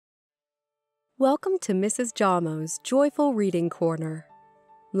Welcome to Mrs. Jamo's Joyful Reading Corner.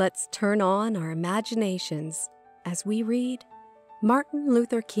 Let's turn on our imaginations as we read Martin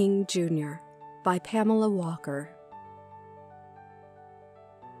Luther King Jr. by Pamela Walker.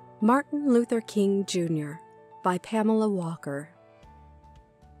 Martin Luther King Jr. by Pamela Walker.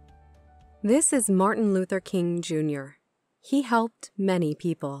 This is Martin Luther King Jr. He helped many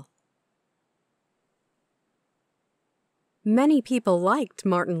people. Many people liked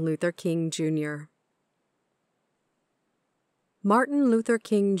Martin Luther King Jr. Martin Luther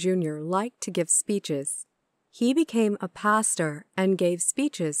King Jr. liked to give speeches. He became a pastor and gave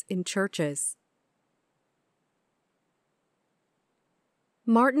speeches in churches.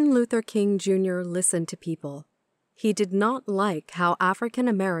 Martin Luther King Jr. listened to people. He did not like how African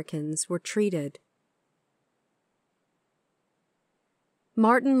Americans were treated.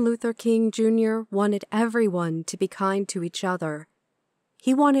 Martin Luther King Jr. wanted everyone to be kind to each other.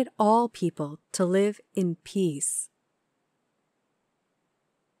 He wanted all people to live in peace.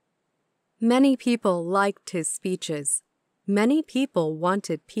 Many people liked his speeches. Many people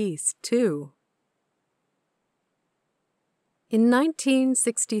wanted peace, too. In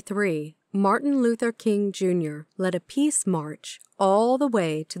 1963, Martin Luther King Jr. led a peace march all the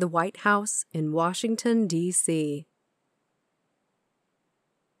way to the White House in Washington, D.C.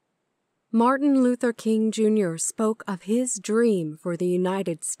 Martin Luther King Jr. spoke of his dream for the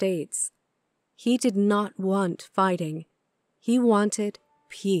United States. He did not want fighting. He wanted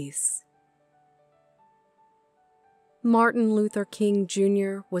peace. Martin Luther King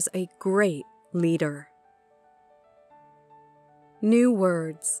Jr. was a great leader. New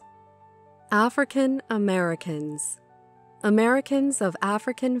words: African Americans, Americans of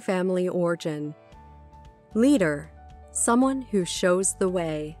African family origin. Leader, someone who shows the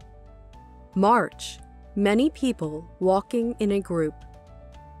way. March, many people walking in a group.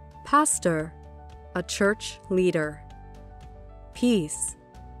 Pastor, a church leader. Peace,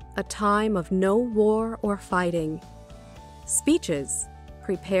 a time of no war or fighting. Speeches,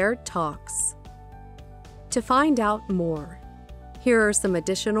 prepared talks. To find out more, here are some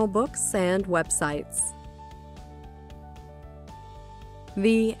additional books and websites.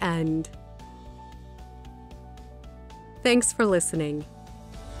 The end. Thanks for listening.